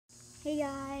Hey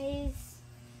guys,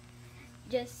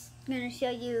 just gonna show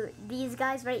you these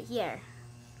guys right here.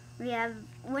 We have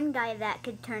one guy that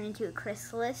could turn into a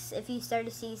chrysalis. If you start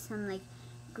to see some like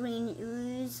green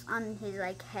ooze on his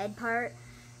like head part,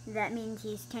 that means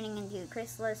he's turning into a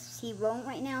chrysalis. He won't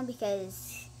right now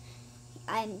because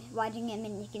I'm watching him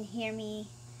and you can hear me.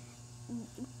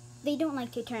 They don't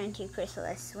like to turn into a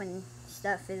chrysalis when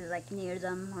stuff is like near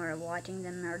them or watching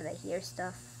them or they hear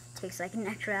stuff. It takes like an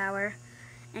extra hour.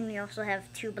 And we also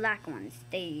have two black ones.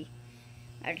 They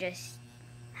are just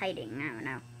hiding, I don't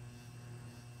know.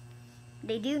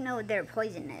 They do know they're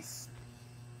poisonous.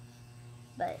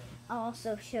 But I'll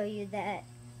also show you that,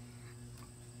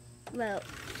 well,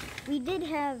 we did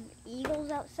have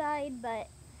eagles outside, but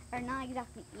are not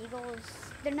exactly eagles.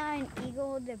 They're not an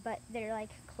eagle, but they're like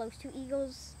close to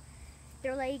eagles.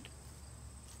 They're like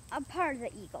a part of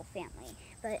the eagle family,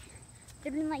 but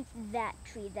they're in like that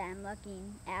tree that I'm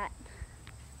looking at.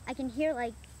 I can hear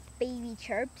like baby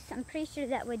chirps. I'm pretty sure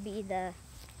that would be the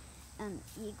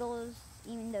eagles,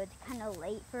 even though it's kind of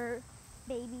late for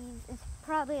babies. It's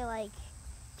probably like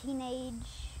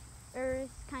teenage Earth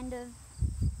kind of.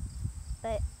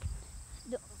 But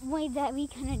the way that we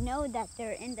kind of know that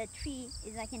they're in the tree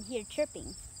is I can hear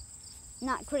chirping.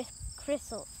 Not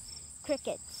crickets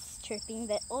chirping,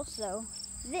 but also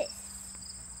this.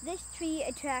 This tree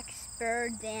attracts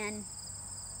birds and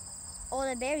all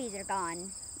the berries are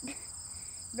gone.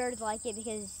 Birds like it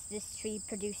because this tree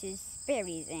produces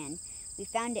berries and we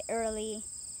found it early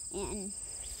and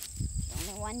there's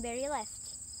only one berry left.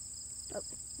 Oh,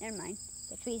 never mind.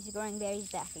 The tree's growing berries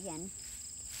back again.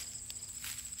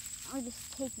 I'll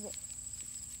just take this.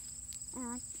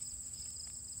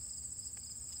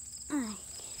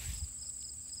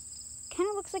 Kind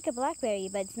of looks like a blackberry,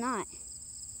 but it's not.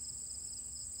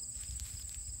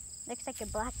 Looks like a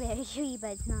blackberry tree,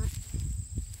 but it's not.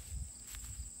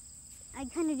 I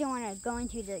kind of don't want to go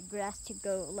into the grass to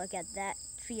go look at that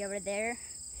tree over there.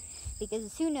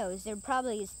 Because who knows, there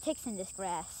probably is ticks in this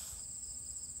grass.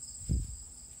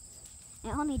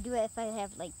 And let me do it if I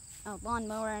have like a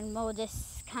lawnmower and mow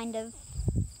this kind of.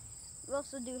 We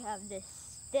also do have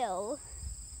this dill,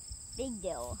 big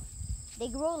dill. They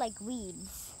grow like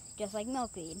weeds, just like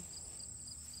milkweed.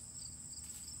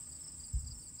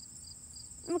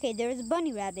 Okay, there's a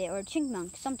bunny rabbit or a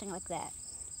chipmunk, something like that.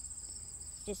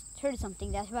 Just heard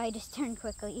something, that's why I just turned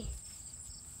quickly.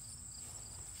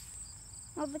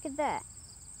 Oh, look at that.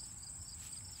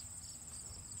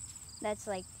 That's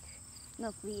like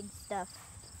milkweed stuff.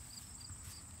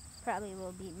 Probably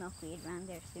will be milkweed around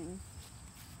there soon.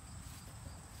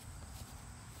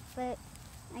 But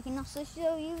I can also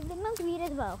show you the milkweed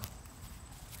as well.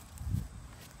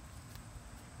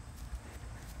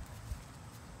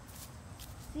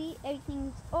 See,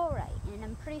 everything's alright, and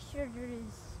I'm pretty sure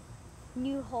there's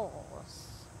new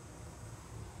holes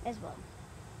as well.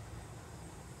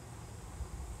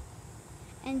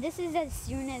 And this is as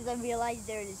soon as I realized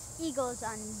there's eagles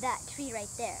on that tree right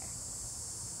there.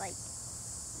 Like,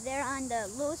 they're on the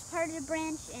lowest part of the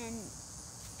branch and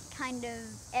kind of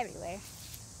everywhere.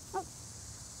 Oh,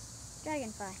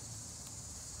 dragonfly.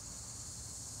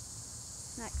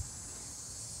 Right.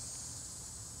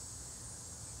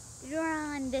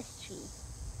 They're on this tree.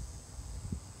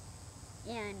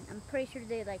 And I'm pretty sure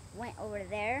they like went over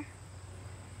there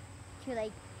to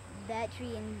like that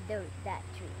tree and that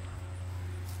tree.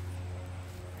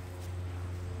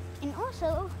 And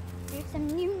also, there's some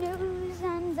new news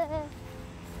on the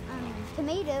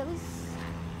tomatoes.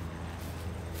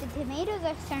 The tomatoes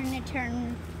are starting to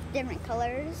turn different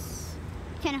colors.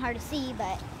 Kind of hard to see,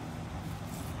 but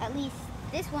at least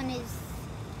this one is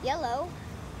yellow.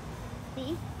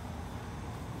 See?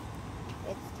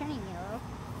 It's turning yellow.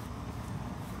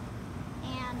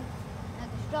 And the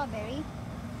strawberry.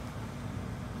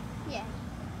 Yeah.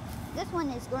 This one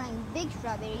is growing big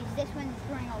strawberries. This one is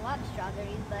growing a lot of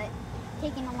strawberries, but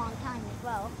taking a long time as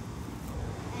well.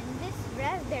 And this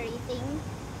raspberry thing,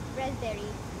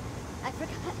 I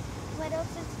forgot what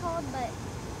else it's called, but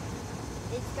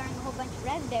it's growing a whole bunch of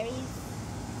raspberries,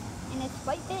 and it's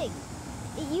quite big.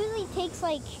 It usually takes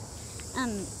like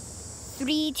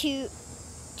 3 to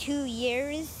 2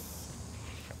 years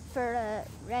for a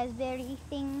raspberry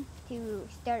thing to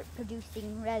start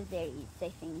producing raspberries, I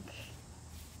think.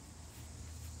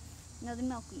 Another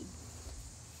milkweed.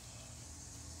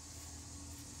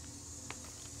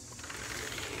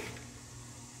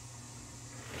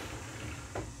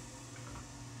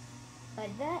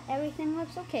 Like that, everything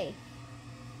looks okay.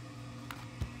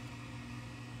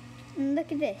 And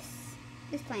look at this.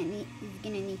 This plant is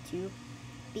gonna need to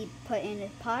be put in a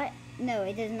pot. No,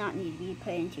 it does not need to be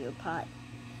put into a pot.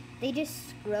 They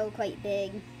just grow quite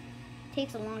big.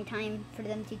 takes a long time for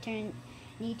them to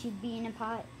need to be in a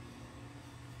pot.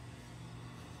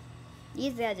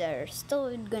 These guys are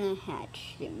still gonna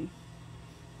hatch soon.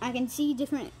 I can see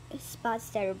different spots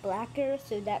that are blacker,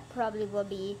 so that probably will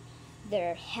be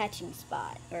their hatching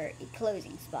spot, or a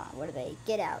closing spot, where they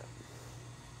get out.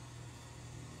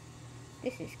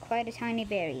 This is quite a tiny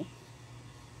berry.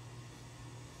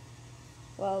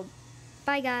 Well,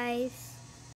 bye guys.